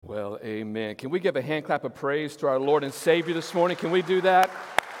Well, amen. Can we give a hand clap of praise to our Lord and Savior this morning? Can we do that?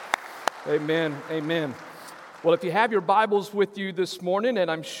 Amen. Amen. Well, if you have your Bibles with you this morning,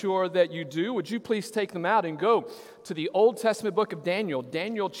 and I'm sure that you do, would you please take them out and go to the Old Testament book of Daniel,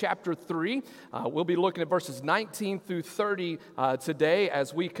 Daniel chapter 3. We'll be looking at verses 19 through 30 today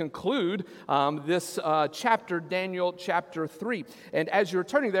as we conclude this chapter, Daniel chapter 3. And as you're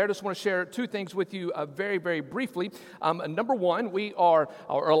turning there, I just want to share two things with you very, very briefly. Number one,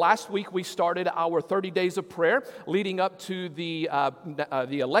 last week we started our 30 days of prayer leading up to the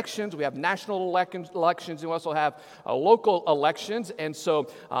elections. We have national elections, and we also have local elections. And so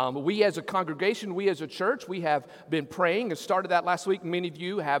we as a congregation, we as a church, we have been praying and started that last week. Many of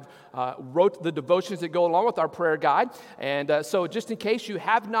you have wrote the devotions that go along with our prayer guide. And so just in case you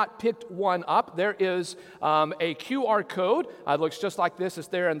have not picked one up, there is a QR code. It looks just like this. It's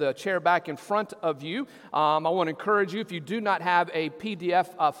there in the chair back in front of you. I want to encourage you, if you do not have a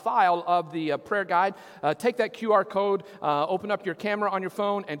PDF file of the prayer guide, take that QR code, open up your camera on your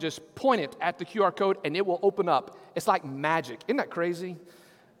phone, and just point it at the QR code, and it will open up. It's like magic. Isn't that crazy?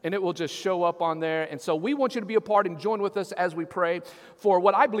 And it will just show up on there. And so we want you to be a part and join with us as we pray for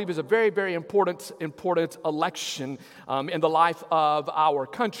what I believe is a very, very important election in the life of our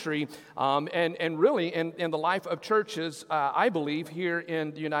country and really in the life of churches, I believe, here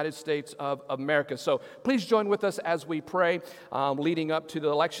in the United States of America. So please join with us as we pray leading up to the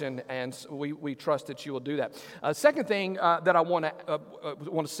election, and we trust that you will do that. Second thing that I want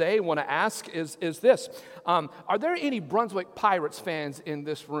to ask is this. Are there any Brunswick Pirates fans in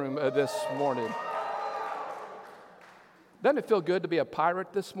this room this morning? Doesn't it feel good to be a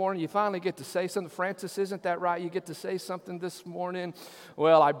pirate this morning? You finally get to say something. Francis, isn't that right? You get to say something this morning.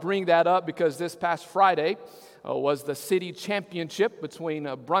 Well, I bring that up because this past Friday was the city championship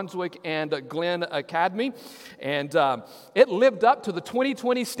between Brunswick and Glen Academy, and it lived up to the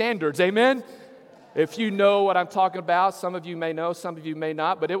 2020 standards. Amen? If you know what I'm talking about, some of you may know, some of you may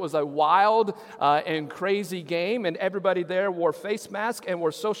not, but it was a wild and crazy game, and everybody there wore face masks and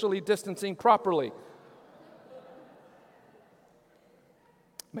were socially distancing properly.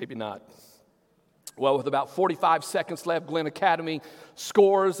 Maybe not. Well, with about 45 seconds left, Glen Academy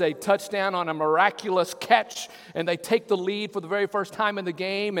scores a touchdown on a miraculous catch, and they take the lead for the very first time in the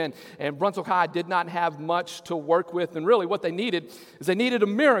game, and Brunswick High did not have much to work with, and really what they needed is they needed a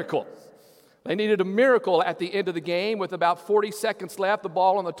miracle. They needed a miracle at the end of the game with about 40 seconds left, the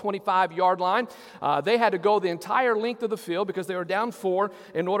ball on the 25-yard line. They had to go the entire length of the field because they were down 4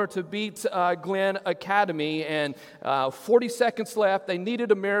 in order to beat Glen Academy. And 40 seconds left. They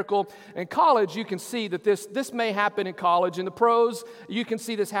needed a miracle. In college, you can see that this may happen in college. In the pros, you can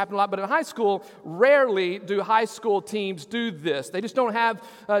see this happen a lot. But in high school, rarely do high school teams do this. They just don't have,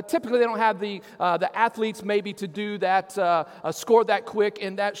 typically they don't have the athletes maybe to do that, score that quick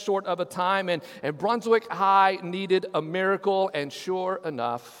in that short of a time. And Brunswick High needed a miracle, and sure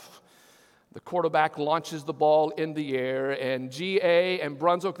enough, the quarterback launches the ball in the air, and GA and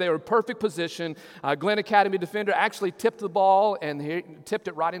Brunswick, they were in perfect position. Glen Academy defender actually tipped the ball, and he tipped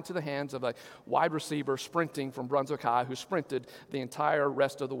it right into the hands of a wide receiver sprinting from Brunswick High, who sprinted the entire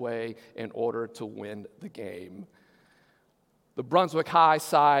rest of the way in order to win the game. The Brunswick High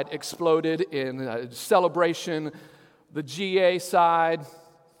side exploded in celebration. The GA side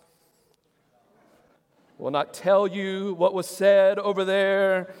will not tell you what was said over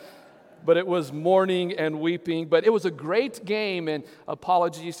there, but it was mourning and weeping. But it was a great game, and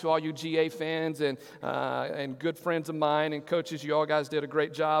apologies to all you GA fans and good friends of mine and coaches. You all guys did a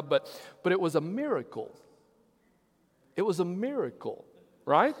great job, but it was a miracle. It was a miracle,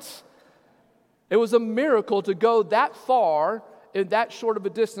 right? It was a miracle to go that far in that short of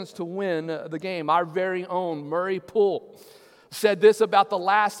a distance to win the game. Our very own Murray Poole said this about the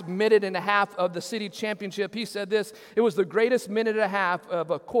last minute and a half of the city championship. He said this: it was the greatest minute and a half of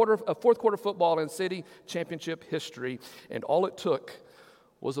fourth quarter football in city championship history, and all it took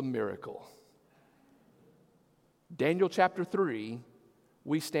was a miracle. Daniel chapter 3,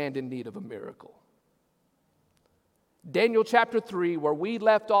 we stand in need of a miracle. Daniel chapter 3, where we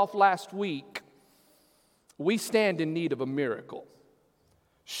left off last week, we stand in need of a miracle.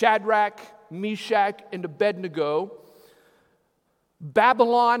 Shadrach, Meshach, and Abednego,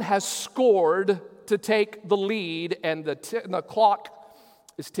 Babylon has scored to take the lead, and the clock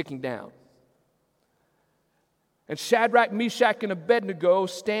is ticking down. And Shadrach, Meshach, and Abednego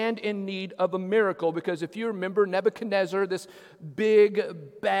stand in need of a miracle because if you remember, Nebuchadnezzar, this big,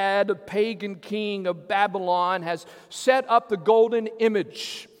 bad pagan king of Babylon, has set up the golden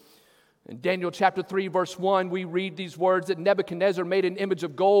image. In Daniel chapter 3, verse 1, we read these words that Nebuchadnezzar made an image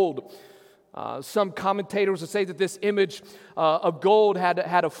of gold Some commentators would say that this image of gold had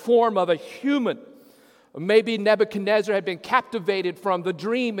a form of a human. Maybe Nebuchadnezzar had been captivated from the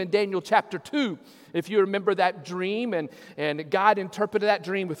dream in Daniel chapter 2. If you remember that dream, and God interpreted that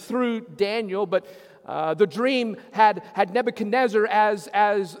dream through Daniel, but the dream had Nebuchadnezzar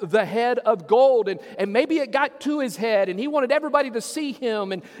as the head of gold, and maybe it got to his head, and he wanted everybody to see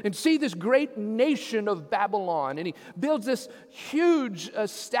him and see this great nation of Babylon. And he builds this huge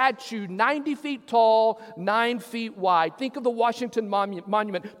statue, 90 feet tall, 9 feet wide. Think of the Washington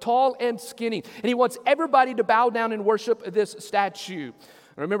Monument, tall and skinny. And he wants everybody to bow down and worship this statue.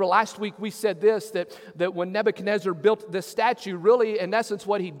 Remember last week we said this, that when Nebuchadnezzar built this statue, really in essence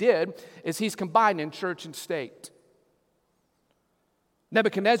what he did is he's combining church and state.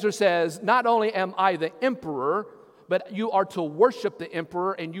 Nebuchadnezzar says, not only am I the emperor, but you are to worship the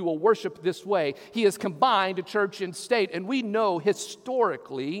emperor and you will worship this way. He has combined church and state, and we know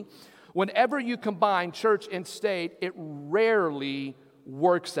historically, whenever you combine church and state, it rarely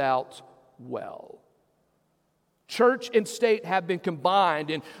works out well. Church and state have been combined,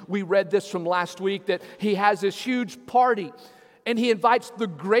 and we read this from last week that he has this huge party, and he invites the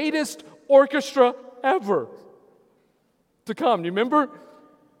greatest orchestra ever to come. You remember?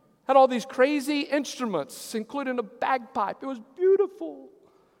 Had all these crazy instruments, including a bagpipe. It was beautiful.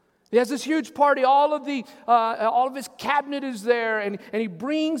 He has this huge party. All of his cabinet is there, and he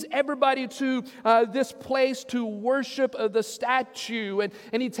brings everybody to this place to worship the statue.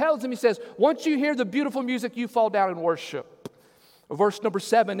 And he tells them, he says, once you hear the beautiful music, you fall down and worship. Verse number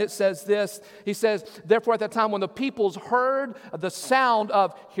 7, it says this. He says, therefore at that time when the peoples heard the sound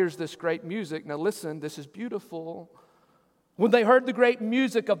of, here's this great music. Now listen, this is beautiful. When they heard the great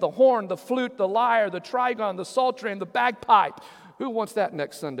music of the horn, the flute, the lyre, the trigon, the psaltery, and the bagpipe. Who wants that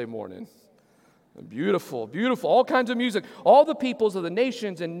next Sunday morning? Beautiful, beautiful, all kinds of music. All the peoples of the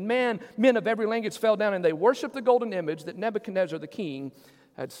nations and men of every language fell down, and they worshiped the golden image that Nebuchadnezzar the king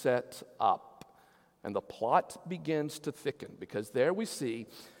had set up. And the plot begins to thicken, because there we see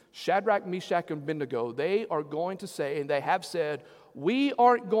Shadrach, Meshach, and Abednego. They are going to say, and they have said, we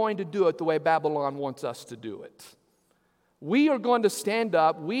aren't going to do it the way Babylon wants us to do it. We are going to stand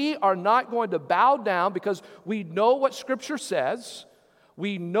up. We are not going to bow down because we know what Scripture says.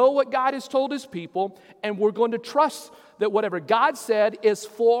 We know what God has told His people, and we're going to trust that whatever God said is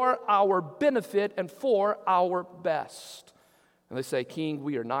for our benefit and for our best. And they say, King,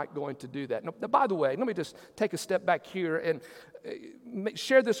 we are not going to do that. Now, by the way, let me just take a step back here and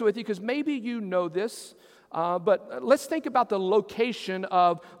share this with you, because maybe you know this. But let's think about the location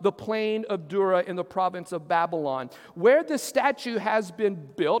of the plain of Dura in the province of Babylon. Where this statue has been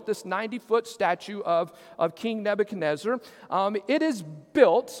built, this 90-foot statue of King Nebuchadnezzar, it is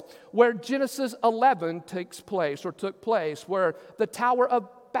built where Genesis 11 took place, where the Tower of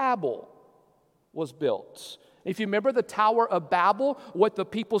Babel was built. If you remember the Tower of Babel, what the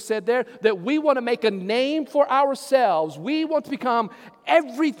people said there, that we want to make a name for ourselves. We want to become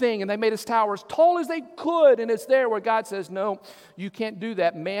everything. And they made this tower as tall as they could. And it's there where God says, no, you can't do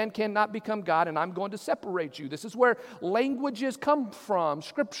that. Man cannot become God, and I'm going to separate you. This is where languages come from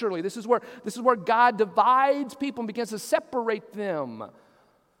scripturally. This is where God divides people and begins to separate them.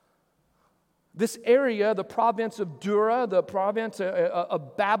 This area, the province of Dura, the province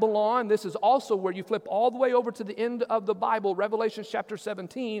of Babylon, this is also where you flip all the way over to the end of the Bible, Revelation chapter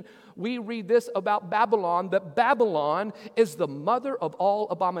 17. We read this about Babylon, that Babylon is the mother of all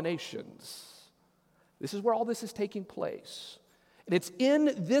abominations. This is where all this is taking place. And it's in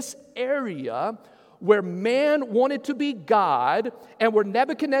this area where man wanted to be God, and where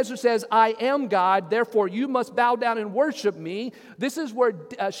Nebuchadnezzar says, I am God, therefore you must bow down and worship me. This is where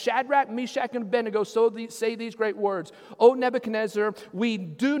Shadrach, Meshach, and Abednego say these great words. O Nebuchadnezzar, we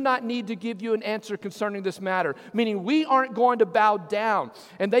do not need to give you an answer concerning this matter, meaning we aren't going to bow down.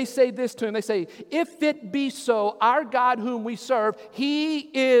 And they say this to him, they say, if it be so, our God whom we serve, He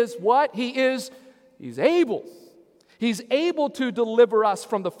is what? He's able. He's able to deliver us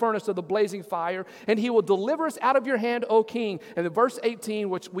from the furnace of the blazing fire, and He will deliver us out of your hand, O King. And in verse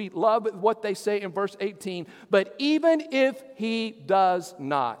 18, which we love what they say in verse 18, but even if He does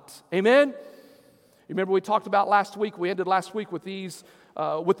not. Amen? You remember we talked about last week, we ended last week with these,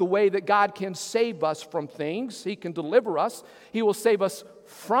 with the way that God can save us from things. He can deliver us. He will save us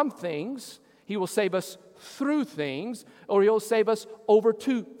from things. He will save us through things, or He'll save us over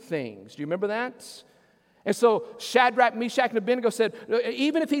to things. Do you remember that? And so Shadrach, Meshach, and Abednego said,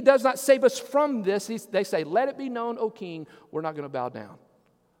 even if He does not save us from this, they say, let it be known, O King, we're not going to bow down.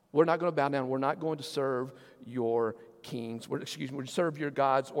 We're not going to bow down. We're not going to serve your kings. We're to serve your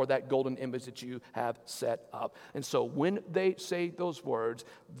gods or that golden image that you have set up. And so when they say those words,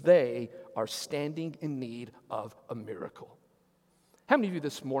 they are standing in need of a miracle. How many of you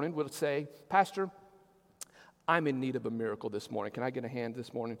this morning would say, Pastor, I'm in need of a miracle this morning? Can I get a hand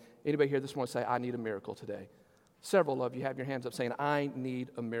this morning? Anybody here this morning say, I need a miracle today? Several of you have your hands up saying, I need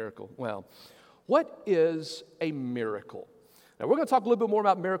a miracle. Well, what is a miracle? Now, we're going to talk a little bit more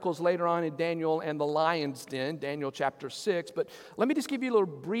about miracles later on in Daniel and the lion's den, Daniel chapter 6. But let me just give you a little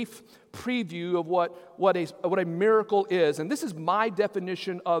brief preview of what a miracle is. And this is my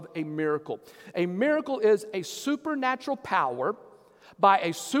definition of a miracle. A miracle is a supernatural power by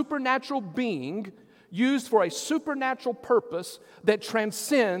a supernatural being used for a supernatural purpose that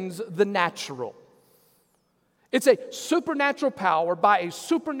transcends the natural. It's a supernatural power by a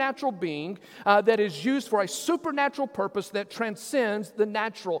supernatural being that is used for a supernatural purpose that transcends the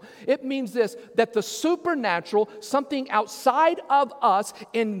natural. It means this, that the supernatural, something outside of us,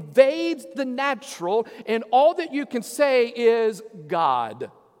 invades the natural, and all that you can say is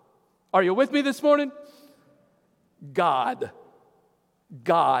God. Are you with me this morning? God.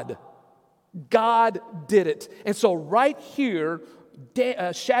 God. God did it. And so right here,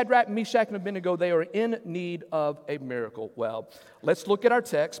 Shadrach, Meshach, and Abednego, they are in need of a miracle. Well, let's look at our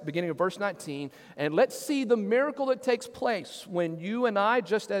text, beginning of verse 19, and let's see the miracle that takes place when you and I,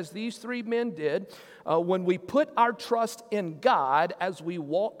 just as these three men did, when we put our trust in God as we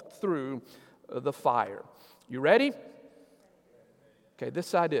walk through the fire. You ready? Okay, this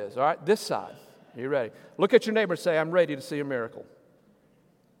side is. All right, this side. You ready? Look at your neighbor and say, I'm ready to see a miracle.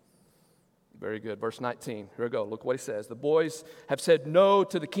 Very good. Verse 19. Here we go. Look what he says. The boys have said no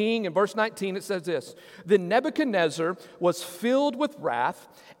to the king. In verse 19 it says this. Then Nebuchadnezzar was filled with wrath,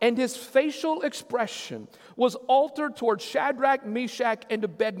 and his facial expression was altered toward Shadrach, Meshach, and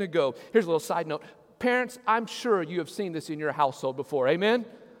Abednego. Here's a little side note. Parents, I'm sure you have seen this in your household before. Amen?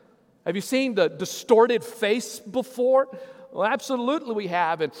 Have you seen the distorted face before? Well, absolutely we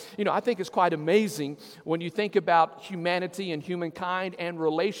have. And, I think it's quite amazing when you think about humanity and humankind and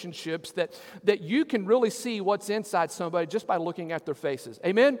relationships that you can really see what's inside somebody just by looking at their faces.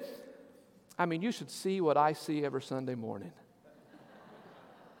 Amen? I mean, you should see what I see every Sunday morning.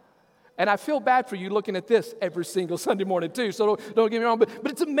 And I feel bad for you looking at this every single Sunday morning too, so don't get me wrong. But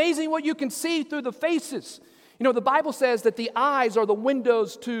it's amazing what you can see through the faces. The Bible says that the eyes are the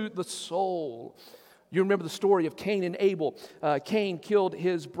windows to the soul. You remember the story of Cain and Abel. Cain killed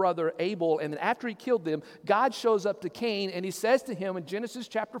his brother Abel, and then after he killed them, God shows up to Cain, and he says to him in Genesis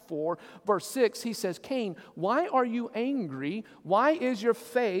chapter 4, verse 6, he says, Cain, why are you angry? Why is your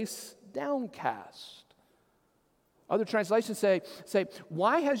face downcast? Other translations say,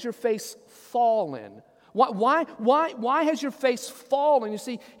 why has your face fallen? Why has your face fallen? You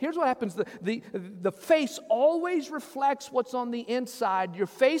see, here's what happens. The face always reflects what's on the inside. Your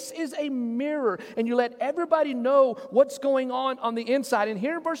face is a mirror, and you let everybody know what's going on the inside. And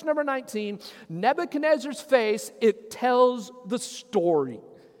here in verse number 19, Nebuchadnezzar's face, it tells the story.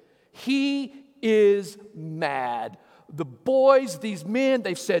 He is mad. The boys, these men,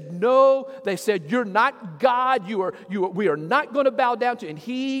 they've said no. They said, you're not God. We are not going to bow down to you. And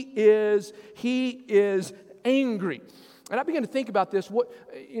he is angry. And I began to think about this.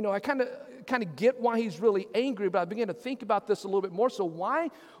 I kind of get why he's really angry, but I began to think about this a little bit more. So why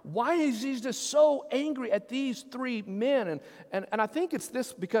is he just so angry at these three men? And I think it's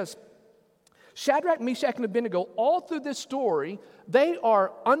this because Shadrach, Meshach, and Abednego, all through this story, they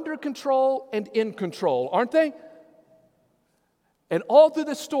are under control and in control, aren't they? And all through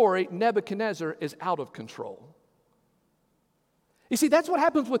this story, Nebuchadnezzar is out of control. You see, that's what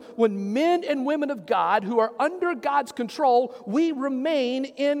happens when men and women of God who are under God's control, we remain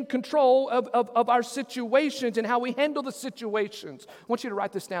in control of our situations and how we handle the situations. I want you to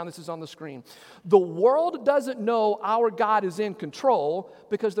write this down. This is on the screen. The world doesn't know our God is in control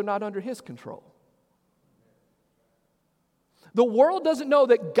because they're not under His control. The world doesn't know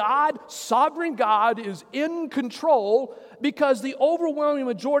that God, sovereign God, is in control because the overwhelming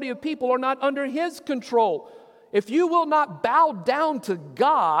majority of people are not under His control. If you will not bow down to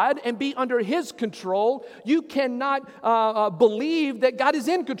God and be under His control, you cannot believe that God is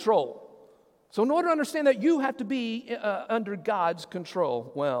in control. So in order to understand that, you have to be under God's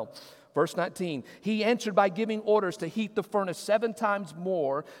control. Well, verse 19, he answered by giving orders to heat the furnace 7 times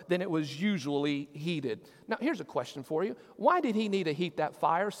more than it was usually heated. Now, here's a question for you. Why did he need to heat that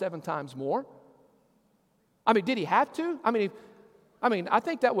fire 7 times more? I mean, did he have to? I mean, I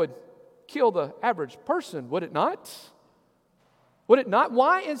think that would kill the average person, would it not? Would it not?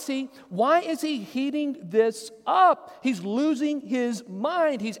 Why is he heating this up? He's losing his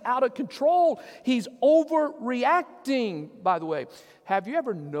mind. He's out of control. He's overreacting. By the way, have you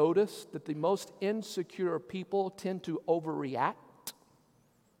ever noticed that the most insecure people tend to overreact?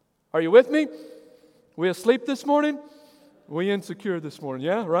 Are you with me? We asleep this morning? We insecure this morning,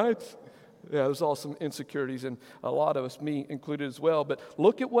 yeah, right? Yeah, there's all some insecurities, and a lot of us, me included as well. But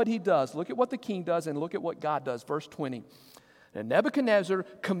look at what he does. Look at what the king does, and look at what God does. Verse 20. And Nebuchadnezzar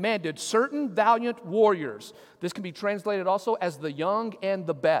commanded certain valiant warriors. This can be translated also as the young and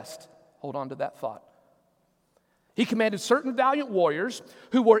the best. Hold on to that thought. He commanded certain valiant warriors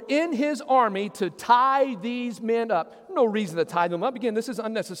who were in his army to tie these men up. No reason to tie them up. Again, this is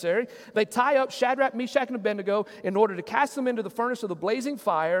unnecessary. They tie up Shadrach, Meshach, and Abednego in order to cast them into the furnace of the blazing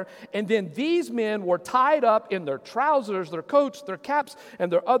fire. And then these men were tied up in their trousers, their coats, their caps, and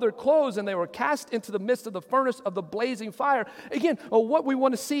their other clothes, and they were cast into the midst of the furnace of the blazing fire. Again, what we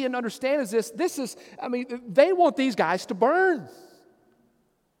want to see and understand is this. They want these guys to burn.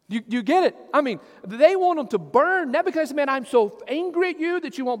 You get it? They want them to burn. Nebuchadnezzar, man, I'm so angry at you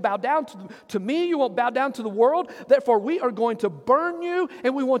that you won't bow down to me. You won't bow down to the world. Therefore, we are going to burn you,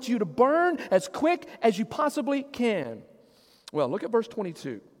 and we want you to burn as quick as you possibly can. Well, look at verse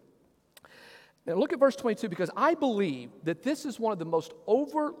 22. Now, look at verse 22, because I believe that this is one of the most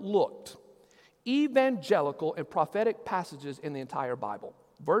overlooked evangelical and prophetic passages in the entire Bible.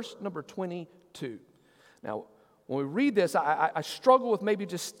 Verse number 22. Now, when we read this, I struggle with maybe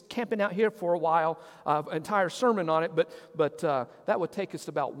just camping out here for a while, an entire sermon on it, but that would take us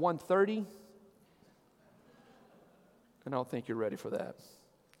to about 1:30, and I don't think you're ready for that.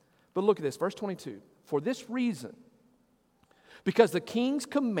 But look at this, verse 22. For this reason, because the king's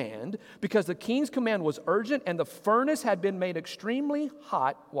command was urgent and the furnace had been made extremely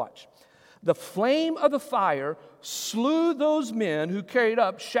hot, watch, the flame of the fire slew those men who carried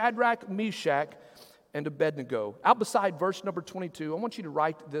up Shadrach, Meshach, and Abednego. Out beside verse number 22, I want you to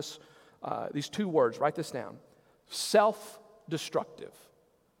write this, these two words. Write this down. Self-destructive.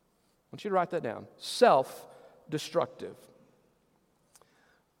 I want you to write that down. Self-destructive.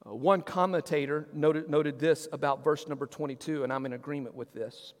 One commentator noted this about verse number 22, and I'm in agreement with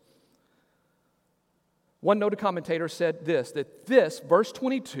this. One noted commentator said this, that this, verse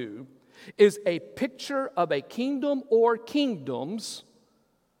 22, is a picture of a kingdom or kingdoms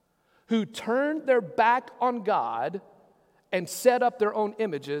who turned their back on God and set up their own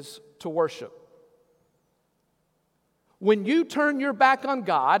images to worship. When you turn your back on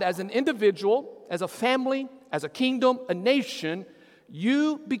God as an individual, as a family, as a kingdom, a nation,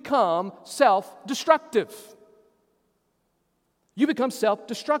 you become self-destructive. You become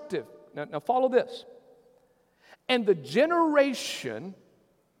self-destructive. Now follow this. And the generation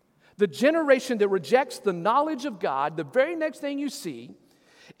that rejects the knowledge of God, the very next thing you see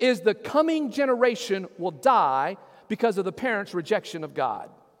is the coming generation will die because of the parents' rejection of God.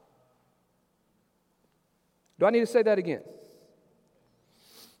 Do I need to say that again?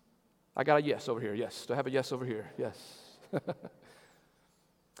 I got a yes over here. Yes. Do I have a yes over here? Yes.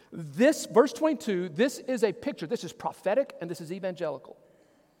 This, verse 22, this is a picture. This is prophetic and this is evangelical.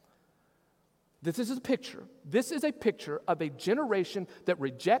 This is a picture. This is a picture of a generation that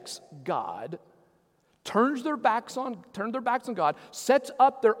rejects God, turns their backs on God, sets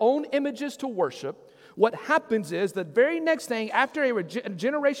up their own images to worship. What happens is the very next thing, after a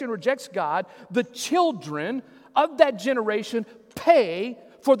generation rejects God, the children of that generation pay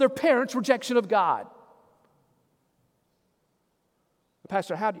for their parents' rejection of God.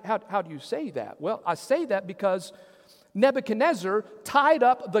 Pastor, how do you say that? Well, I say that because Nebuchadnezzar tied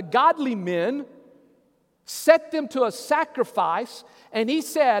up the godly men, set them to a sacrifice, and he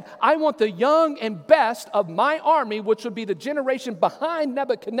said, I want the young and best of my army, which would be the generation behind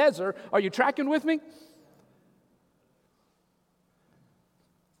Nebuchadnezzar. Are you tracking with me?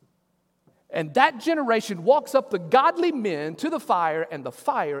 And that generation walks up the godly men to the fire, and the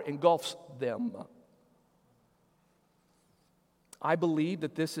fire engulfs them. I believe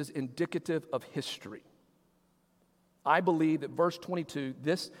that this is indicative of history. I believe that verse 22,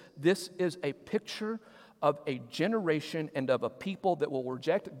 this is a picture of a generation and of a people that will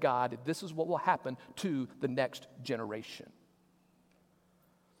reject God. This is what will happen to the next generation.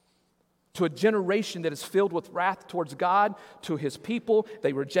 To a generation that is filled with wrath towards God, to his people,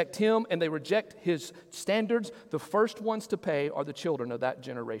 they reject him and they reject his standards. The first ones to pay are the children of that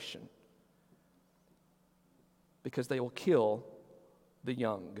generation, because they will kill the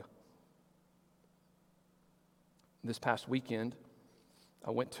young. This past weekend, I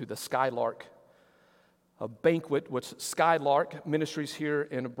went to the Skylark a banquet, which Skylark Ministries here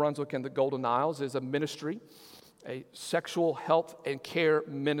in Brunswick and the Golden Isles is a ministry, a sexual health and care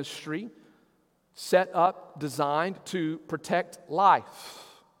ministry set up, designed to protect life.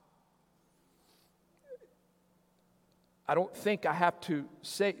 I don't think I have to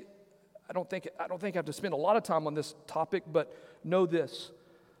spend a lot of time on this topic, but know this.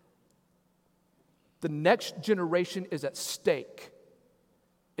 The next generation is at stake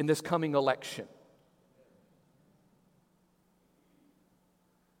in this coming election.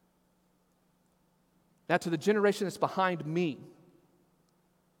 Now, to the generation that's behind me,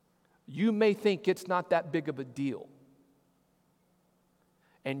 you may think it's not that big of a deal.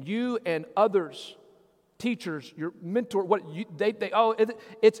 And you and others, teachers, your mentor,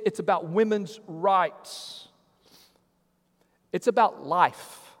 it's about women's rights. It's about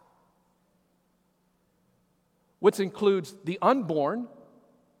life, which includes the unborn,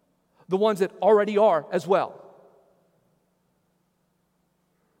 the ones that already are as well.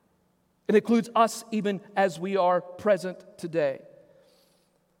 It includes us even as we are present today.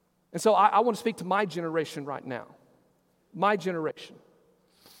 And so I want to speak to my generation right now. My generation.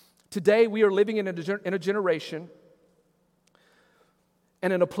 Today we are living in a generation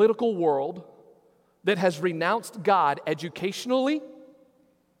and in a political world that has renounced God educationally,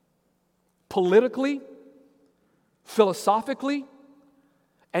 politically, philosophically,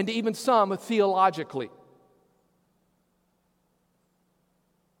 and even some theologically.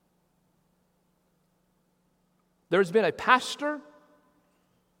 There's been a pastor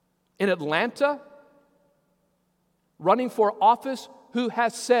in Atlanta running for office who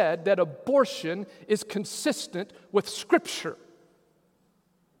has said that abortion is consistent with Scripture.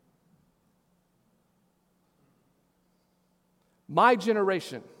 My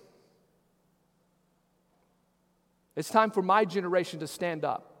generation, it's time for my generation to stand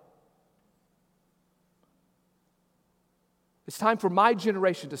up. It's time for my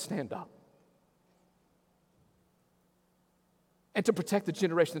generation to stand up and to protect the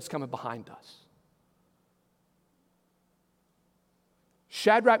generation that's coming behind us.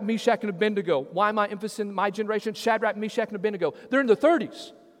 Shadrach, Meshach, and Abednego. Why am I emphasizing my generation? Shadrach, Meshach, and Abednego. They're in their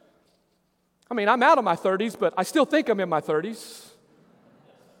 30s. I mean, I'm out of my 30s, but I still think I'm in my 30s.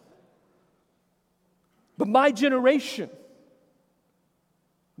 But my generation,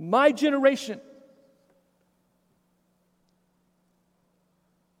 we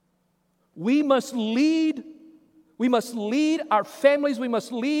must lead our families, we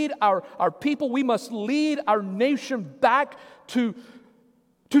must lead our people, we must lead our nation back to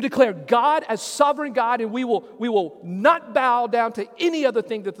declare God as sovereign God, and we will not bow down to any other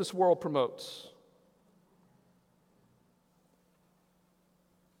thing that this world promotes.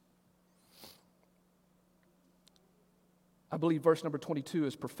 I believe verse number 22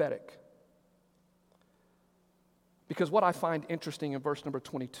 is prophetic. Because what I find interesting in verse number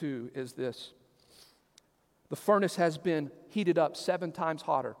 22 is this. The furnace has been heated up 7 times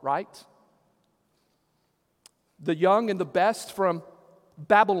hotter, right? The young and the best from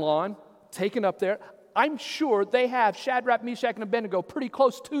Babylon taken up there. I'm sure they have Shadrach, Meshach, and Abednego pretty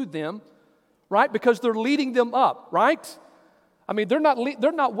close to them, right? Because they're leading them up, right? I mean, they're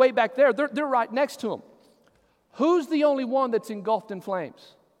not way back there. They're right next to them. Who's the only one that's engulfed in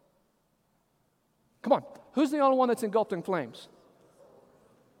flames? Come on. Who's the only one that's engulfed in flames?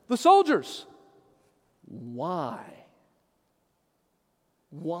 The soldiers. Why?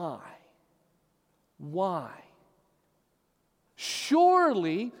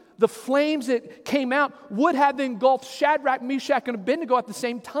 Surely the flames that came out would have engulfed Shadrach, Meshach, and Abednego at the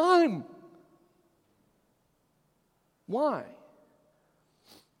same time. Why?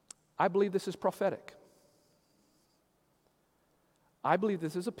 I believe this is prophetic. I believe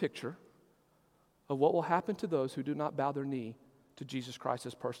this is a picture of what will happen to those who do not bow their knee to Jesus Christ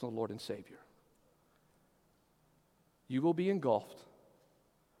as personal Lord and Savior. You will be engulfed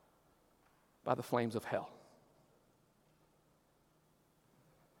by the flames of hell.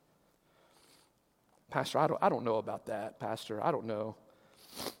 Pastor, I don't know about that, Pastor. I don't know.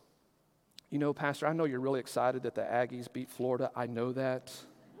 You know, Pastor, I know you're really excited that the Aggies beat Florida. I know that.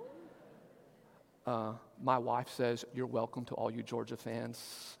 My wife says, you're welcome to all you Georgia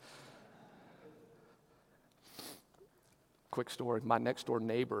fans. Quick story, my next door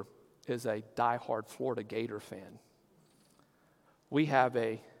neighbor is a diehard Florida Gator fan. We have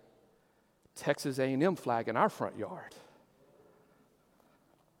a Texas A&M flag in our front yard.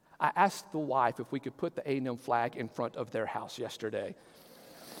 I asked the wife if we could put the A&M flag in front of their house yesterday.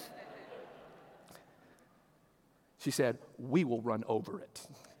 She said, we will run over it.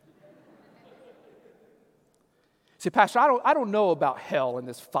 See, Pastor, I don't know about hell and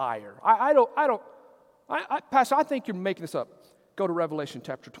this fire. Pastor, I think you're making this up. Go to Revelation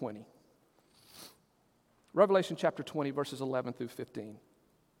chapter 20. Revelation chapter 20, verses 11 through 15.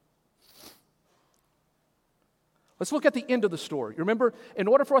 Let's look at the end of the story. Remember, in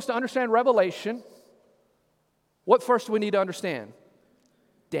order for us to understand Revelation, what first do we need to understand?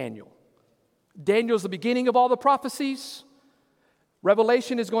 Daniel. Daniel is the beginning of all the prophecies.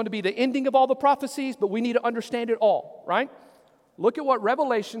 Revelation is going to be the ending of all the prophecies, but we need to understand it all, right? Look at what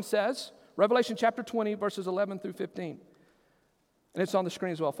Revelation says. Revelation chapter 20, verses 11 through 15. And it's on the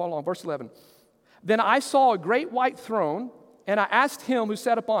screen as well. Follow along. Verse 11. Then I saw a great white throne, and I asked him who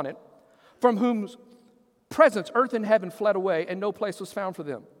sat upon it, from whose presence earth and heaven fled away, and no place was found for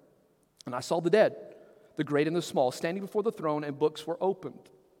them. And I saw the dead, the great and the small, standing before the throne, and books were opened.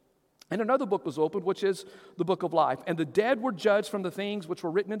 And another book was opened, which is the book of life. And the dead were judged from the things which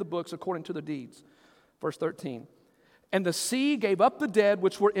were written in the books according to their deeds. Verse 13. And the sea gave up the dead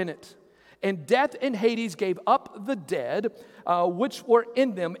which were in it. And death and Hades gave up the dead which were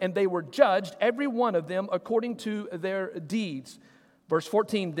in them. And they were judged, every one of them, according to their deeds. Verse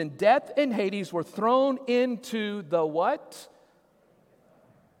 14. Then death and Hades were thrown into the what?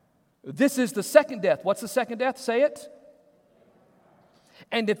 This is the second death. What's the second death? Say it.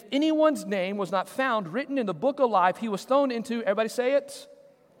 And if anyone's name was not found written in the book of life, he was thrown into, everybody say it.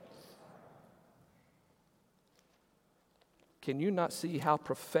 Can you not see how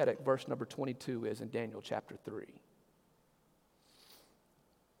prophetic verse number 22 is in Daniel chapter 3?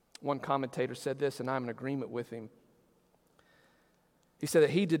 One commentator said this, and I'm in agreement with him. He said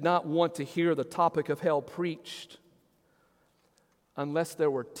that he did not want to hear the topic of hell preached unless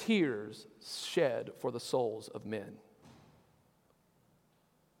there were tears shed for the souls of men.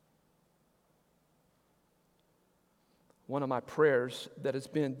 One of my prayers that has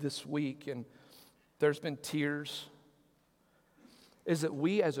been this week, and there's been tears, is that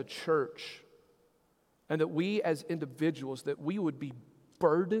we as a church and that we as individuals, that we would be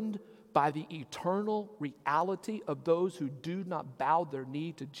burdened by the eternal reality of those who do not bow their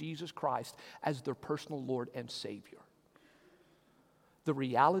knee to Jesus Christ as their personal Lord and Savior. The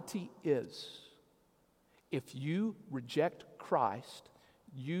reality is, if you reject Christ,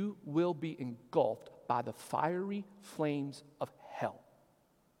 you will be engulfed by the fiery flames of hell.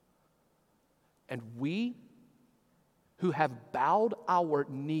 And we who have bowed our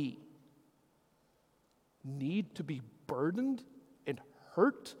knee need to be burdened and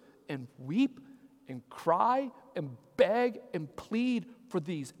hurt and weep and cry and beg and plead for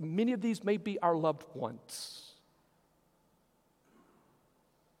these. Many of these may be our loved ones.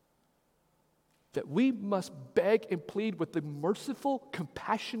 That we must beg and plead with the merciful,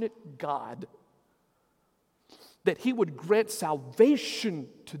 compassionate God that He would grant salvation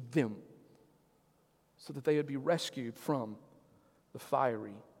to them so that they would be rescued from the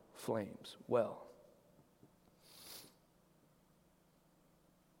fiery flames. Well,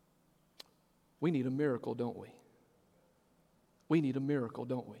 we need a miracle, don't we? We need a miracle,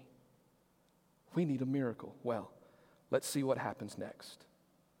 don't we? We need a miracle. Well, let's see what happens next.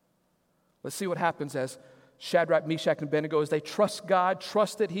 Let's see what happens as Shadrach, Meshach, and Abednego, as they trust God,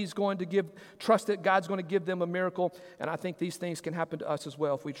 trust that God's going to give them a miracle. And I think these things can happen to us as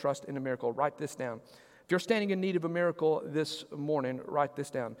well if we trust in a miracle. Write this down. If you're standing in need of a miracle this morning, write this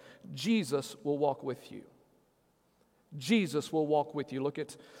down. Jesus will walk with you. Jesus will walk with you. Look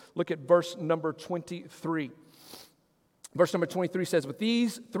at verse number 23. Verse number 23 says, "But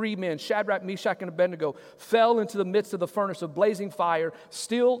these three men, Shadrach, Meshach, and Abednego, fell into the midst of the furnace of blazing fire,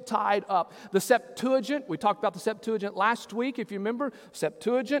 still tied up." The Septuagint, we talked about the Septuagint last week, if you remember.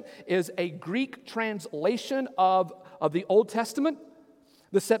 Septuagint is a Greek translation of the Old Testament.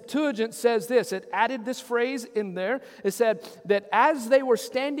 The Septuagint says this, it added this phrase in there. It said that as they were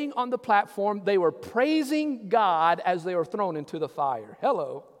standing on the platform, they were praising God as they were thrown into the fire.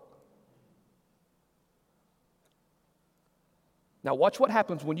 Hello. Now watch what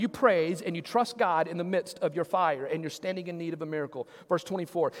happens when you praise and you trust God in the midst of your fire and you're standing in need of a miracle. Verse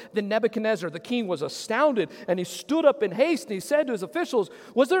 24, "Then Nebuchadnezzar, the king, was astounded, and he stood up in haste, and he said to his officials,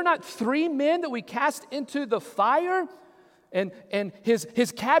 'Was there not 3 men that we cast into the fire?' And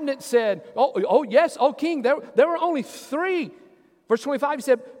his cabinet said, oh yes, oh king, there were only 3. Verse 25, he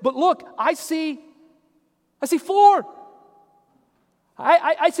said, 'But look, I see 4.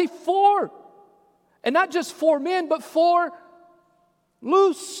 I see 4. And not just 4 men, but 4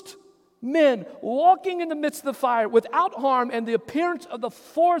 loosed men walking in the midst of the fire without harm, and the appearance of the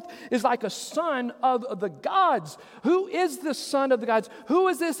 4th is like a son of the gods.'" Who is this son of the gods? Who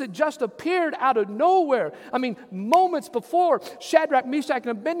is this that just appeared out of nowhere? I mean, moments before, Shadrach, Meshach, and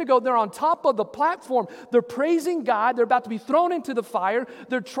Abednego, they're on top of the platform. They're praising God. They're about to be thrown into the fire.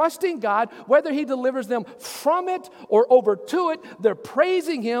 They're trusting God, whether He delivers them from it or over to it. They're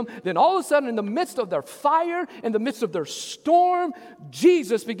praising Him. Then all of a sudden, in the midst of their fire, in the midst of their storm,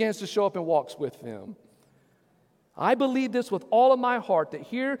 Jesus begins to show up and walks with them. I believe this with all of my heart, that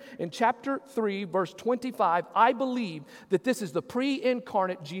here in chapter 3, verse 25, I believe that this is the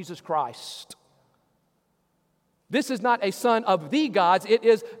pre-incarnate Jesus Christ. This is not a son of the gods. It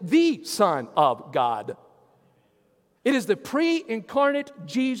is the Son of God. It is the pre-incarnate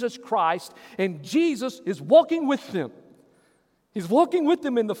Jesus Christ, and Jesus is walking with them. He's walking with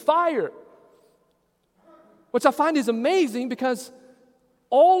them in the fire, which I find is amazing because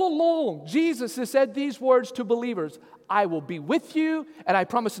all along, Jesus has said these words to believers: I will be with you, and I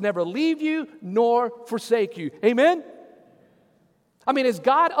promise to never leave you nor forsake you. Amen? I mean, is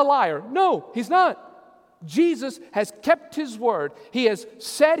God a liar? No, He's not. Jesus has kept His word. He has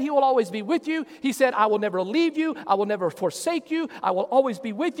said He will always be with you. He said, I will never leave you. I will never forsake you. I will always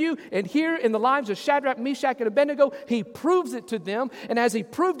be with you. And here in the lives of Shadrach, Meshach, and Abednego, He proves it to them. And as He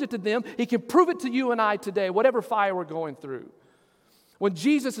proved it to them, He can prove it to you and I today, whatever fire we're going through. When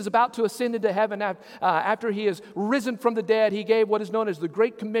Jesus is about to ascend into heaven after He is risen from the dead, He gave what is known as the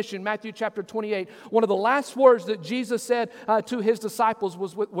Great Commission, Matthew chapter 28. One of the last words that Jesus said to His disciples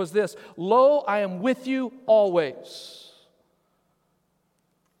was this: Lo, I am with you always.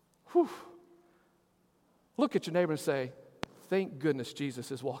 Whew. Look at your neighbor and say, thank goodness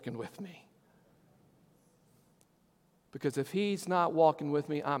Jesus is walking with me. Because if He's not walking with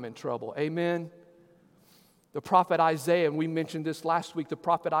me, I'm in trouble. Amen? The prophet Isaiah, and we mentioned this last week, the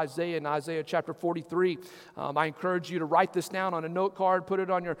prophet Isaiah in Isaiah chapter 43. I encourage you to write this down on a note card, put it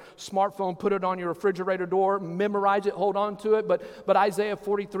on your smartphone, put it on your refrigerator door, memorize it, hold on to it. But Isaiah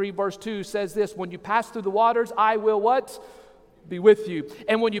 43 verse 2 says this: when you pass through the waters, I will what? Be with you.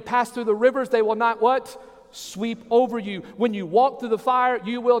 And when you pass through the rivers, they will not what? Sweep over you. When you walk through the fire,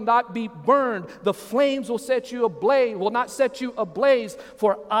 you will not be burned. The flames will set you ablaze, will not set you ablaze.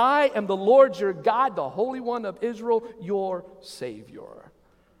 For I am the Lord your God, the Holy One of Israel, your Savior.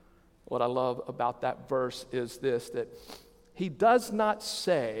 What I love about that verse is this, that He does not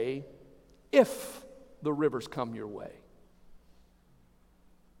say, if the rivers come your way.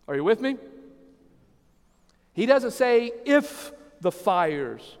 Are you with me? He doesn't say, if the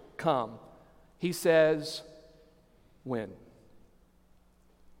fires come. He says, when.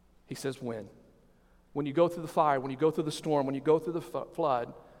 He says, when. When you go through the fire, when you go through the storm, when you go through the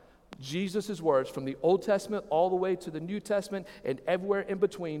flood, Jesus' words from the Old Testament all the way to the New Testament and everywhere in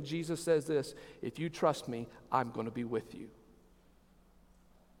between, Jesus says this: if you trust me, I'm going to be with you.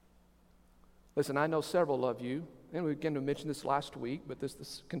 Listen, I know several of you, and we began to mention this last week, but this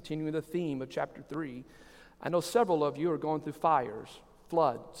is continuing the theme of chapter 3. I know several of you are going through fires,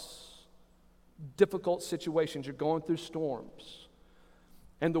 floods, difficult situations. You're going through storms.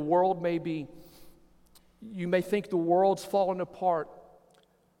 And the world may be, you may think the world's falling apart,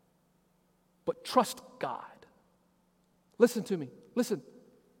 but trust God. Listen to me. Listen.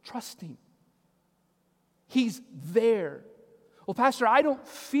 Trust Him. He's there. Well, Pastor, I don't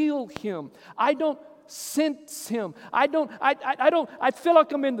feel Him. I don't sense Him. I feel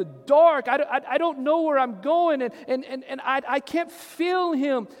like I'm in the dark. I don't know where I'm going, and I can't feel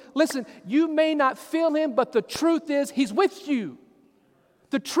Him. Listen, you may not feel Him, but the truth is He's with you.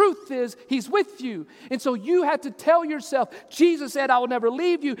 The truth is He's with you. And so you have to tell yourself, Jesus said, I will never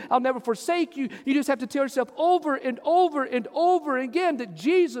leave you. I'll never forsake you. You just have to tell yourself over and over and over again that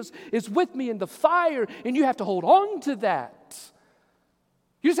Jesus is with me in the fire, and you have to hold on to that.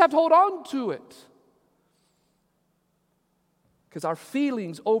 You just have to hold on to it. Because our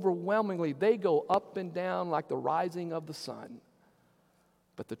feelings overwhelmingly, they go up and down like the rising of the sun.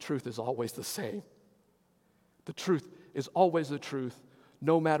 But the truth is always the same. The truth is always the truth,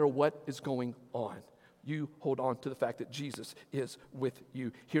 no matter what is going on. You hold on to the fact that Jesus is with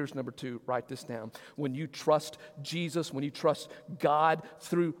you. Here's number 2. Write this down. When you trust Jesus, when you trust God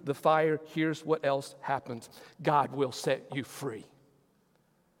through the fire, here's what else happens. God will set you free.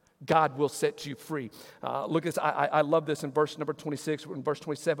 God will set you free. Look at this. I love this in verse number 26. In verse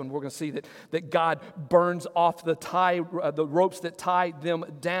 27, we're going to see that God burns off the ropes that tie them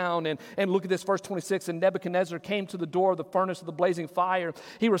down. And look at this, verse 26. And Nebuchadnezzar came to the door of the furnace of the blazing fire.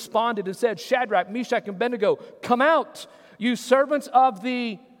 He responded and said, Shadrach, Meshach, and Abednego, come out, you servants of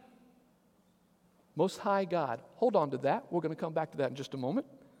the Most High God. Hold on to that. We're going to come back to that in just a moment.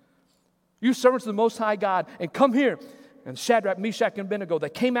 You servants of the Most High God, and come here. And Shadrach, Meshach, and Abednego, they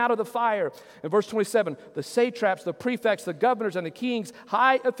came out of the fire. In verse 27, the satraps, the prefects, the governors, and the king's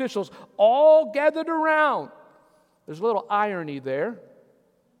high officials all gathered around. There's a little irony there,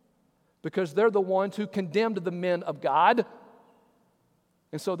 because they're the ones who condemned the men of God.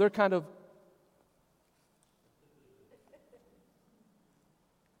 And so they're kind of,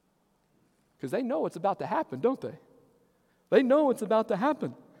 because they know it's about to happen, don't they? They know it's about to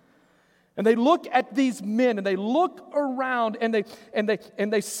happen. And they look at these men and they look around and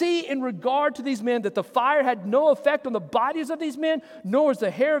they see in regard to these men that the fire had no effect on the bodies of these men, nor was the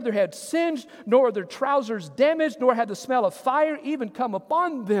hair of their head singed, nor were their trousers damaged, nor had the smell of fire even come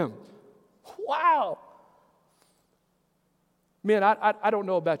upon them. Wow. Man, I don't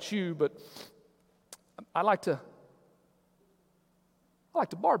know about you, but I like to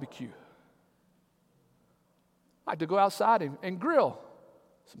barbecue. I like to go outside and grill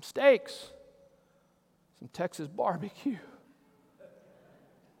some steaks, some Texas barbecue,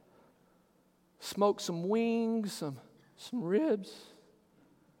 smoke some wings, some ribs.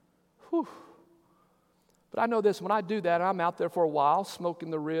 Whew. But I know this, when I do that, I'm out there for a while smoking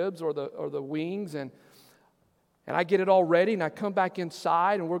the ribs or the wings, and I get it all ready, and I come back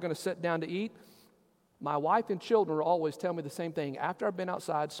inside, and we're going to sit down to eat. My wife and children will always tell me the same thing after I've been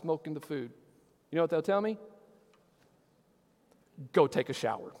outside smoking the food. You know what they'll tell me? Go take a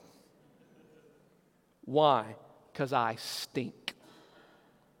shower. Why? Because I stink.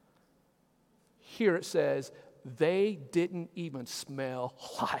 Here it says, they didn't even smell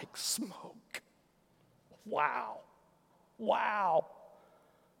like smoke. Wow. Wow.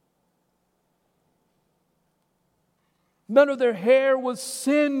 None of their hair was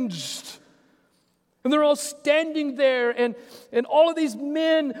singed. And they're all standing there, and all of these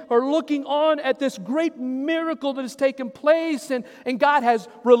men are looking on at this great miracle that has taken place, and God has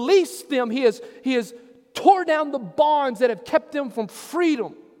released them. He has tore down the bonds that have kept them from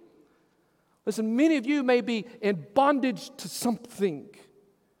freedom. Listen, many of you may be in bondage to something,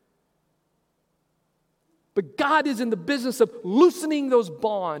 but God is in the business of loosening those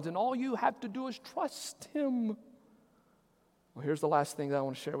bonds, and all you have to do is trust Him. Well, here's the last thing that I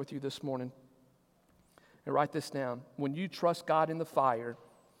want to share with you this morning. And write this down. When you trust God in the fire,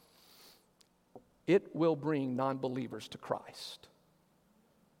 it will bring non-believers to Christ.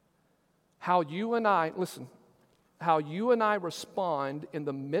 How you and I respond in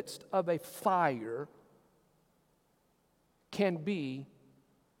the midst of a fire can be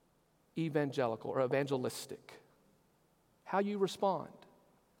evangelical or evangelistic. How you respond.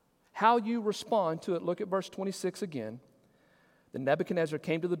 How you respond to it. Look at verse 26 again. Then Nebuchadnezzar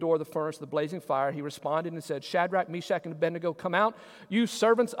came to the door of the furnace of the blazing fire. He responded and said, Shadrach, Meshach, and Abednego, come out, you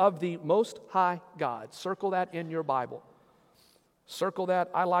servants of the Most High God. Circle that in your Bible. Circle that.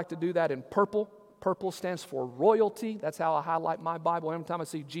 I like to do that in purple. Purple stands for royalty. That's how I highlight my Bible. Every time I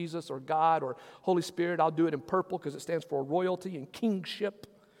see Jesus or God or Holy Spirit, I'll do it in purple because it stands for royalty and kingship.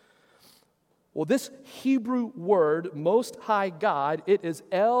 Well, this Hebrew word, Most High God, it is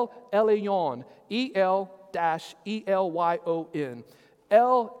El Elyon, E-L-E-L-Y-O-N.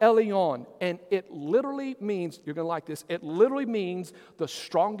 El Elyon, and it literally means, you're going to like this, it literally means the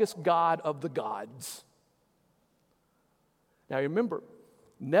strongest God of the gods. Now remember,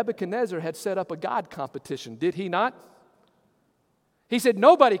 Nebuchadnezzar had set up a God competition, did he not? He said,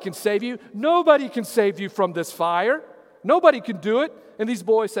 nobody can save you. Nobody can save you from this fire. Nobody can do it. And these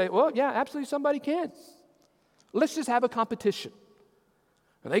boys say, well, yeah, absolutely somebody can. Let's just have a competition.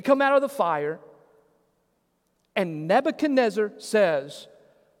 And they come out of the fire, and Nebuchadnezzar says,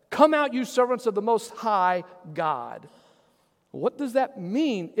 come out, you servants of the Most High God. What does that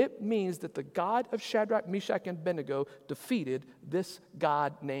mean? It means that the God of Shadrach, Meshach, and Abednego defeated this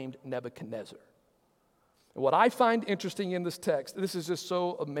God named Nebuchadnezzar. And what I find interesting in this text, this is just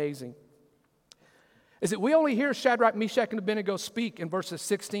so amazing, is that we only hear Shadrach, Meshach, and Abednego speak in verses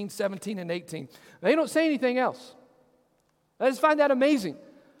 16, 17, and 18. They don't say anything else. I just find that amazing.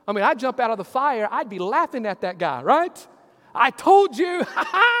 I mean, I'd jump out of the fire, I'd be laughing at that guy, right? I told you,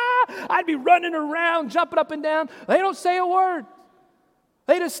 I'd be running around, jumping up and down. They don't say a word.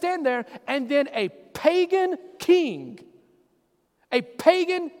 They just stand there, and then a pagan king. I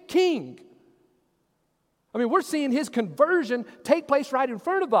mean, we're seeing his conversion take place right in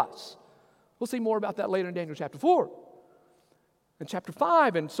front of us. We'll see more about that later in Daniel chapter 4. In chapter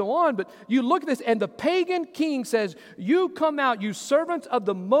 5 and so on, but you look at this, and the pagan king says, you come out, you servants of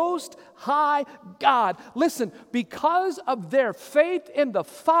the Most High God. Listen, because of their faith in the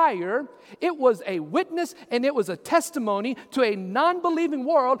fire, it was a witness and it was a testimony to a non-believing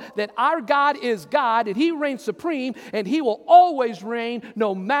world that our God is God and He reigns supreme and He will always reign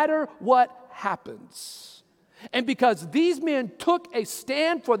no matter what happens. And because these men took a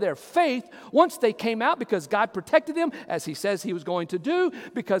stand for their faith once they came out, because God protected them, as He says He was going to do,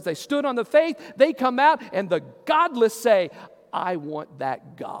 because they stood on the faith, they come out, and the godless say, I want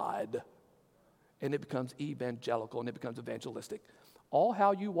that God. And it becomes evangelical, and it becomes evangelistic. All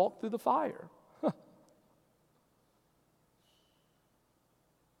how you walk through the fire.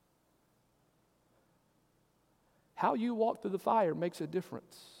 How you walk through the fire makes a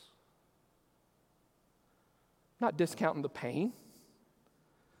difference. Not discounting the pain,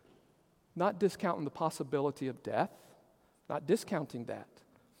 not discounting the possibility of death, not discounting that.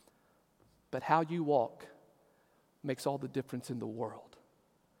 But how you walk makes all the difference in the world.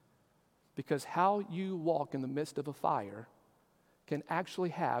 Because how you walk in the midst of a fire can actually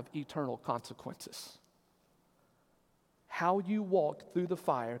have eternal consequences. How you walk through the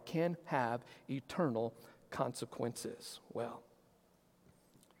fire can have eternal consequences. Well,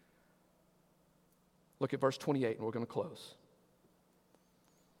 look at verse 28 and we're going to close.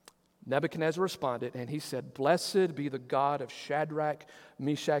 Nebuchadnezzar responded and he said, "Blessed be the God of Shadrach,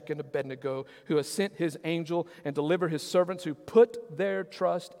 Meshach, and Abednego, who has sent his angel and delivered his servants who put their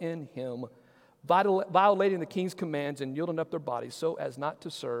trust in him, violating the king's commands and yielding up their bodies so as not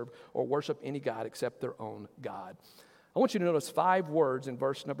to serve or worship any God except their own God." I want you to notice 5 words in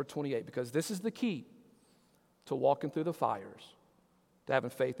verse number 28 because this is the key to walking through the fires, to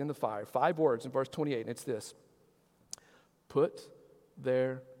having faith in the fire. 5 words in verse 28, and it's this: put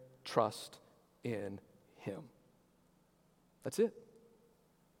their trust in him. That's it.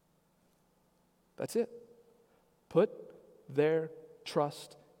 That's it. Put their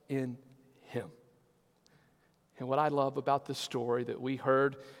trust in him. And what I love about this story that we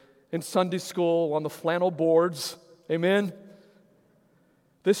heard in Sunday school on the flannel boards, amen?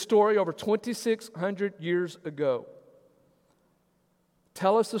 This story over 2,600 years ago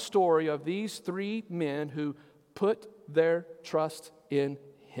tell us the story of these 3 men who put their trust in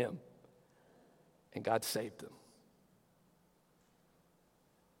him. And God saved them.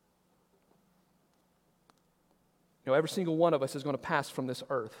 You know, every single one of us is going to pass from this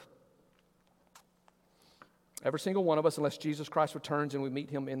earth. Every single one of us, unless Jesus Christ returns and we meet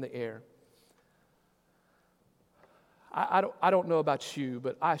him in the air. I don't know about you,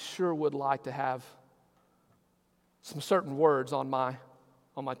 but I sure would like to have some certain words on my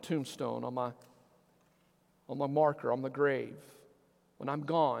tombstone, on my marker, on the grave. When I'm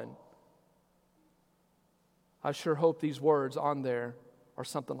gone, I sure hope these words on there are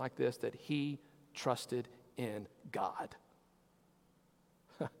something like this: that he trusted in God.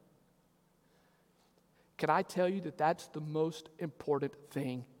 Can I tell you that that's the most important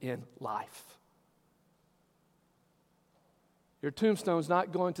thing in life? Your tombstone's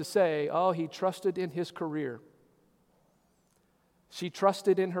not going to say, "Oh, he trusted in his career. She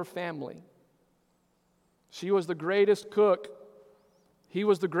trusted in her family. She was the greatest cook. He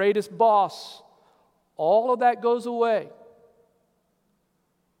was the greatest boss." All of that goes away.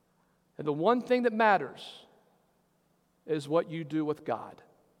 And the one thing that matters is what you do with God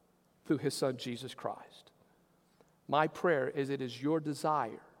through his Son, Jesus Christ. My prayer is it is your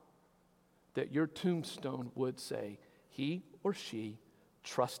desire that your tombstone would say, he or she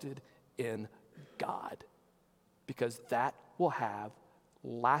trusted in God. Because that will have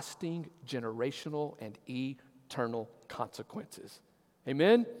lasting, generational, and eternal consequences.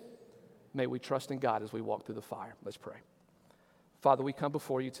 Amen? May we trust in God as we walk through the fire. Let's pray. Father, we come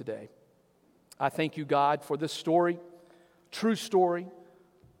before you today. I thank you, God, for this story, true story,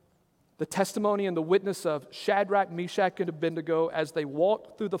 the testimony and the witness of Shadrach, Meshach, and Abednego as they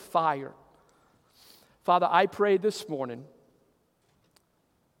walked through the fire. Father, I pray this morning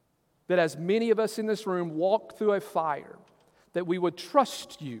that as many of us in this room walk through a fire, that we would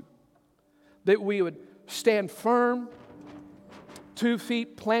trust you, that we would stand firm, 2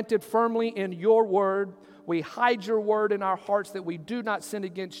 feet planted firmly in your word. We hide your word in our hearts that we do not sin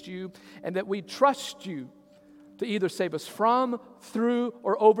against you, and that we trust you to either save us from, through,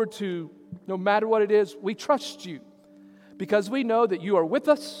 or over to. No matter what it is, we trust you because we know that you are with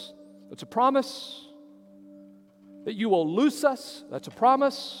us. That's a promise. That you will loose us. That's a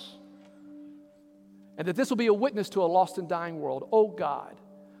promise. And that this will be a witness to a lost and dying world. Oh God,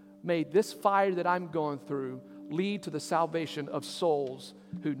 may this fire that I'm going through lead to the salvation of souls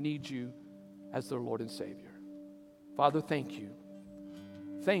who need you as their Lord and Savior. Father, thank you.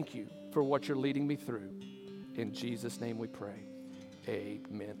 Thank you for what you're leading me through. In Jesus' name we pray.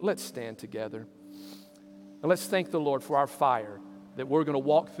 Amen. Let's stand together. And let's thank the Lord for our fire, that we're going to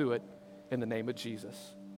walk through it in the name of Jesus.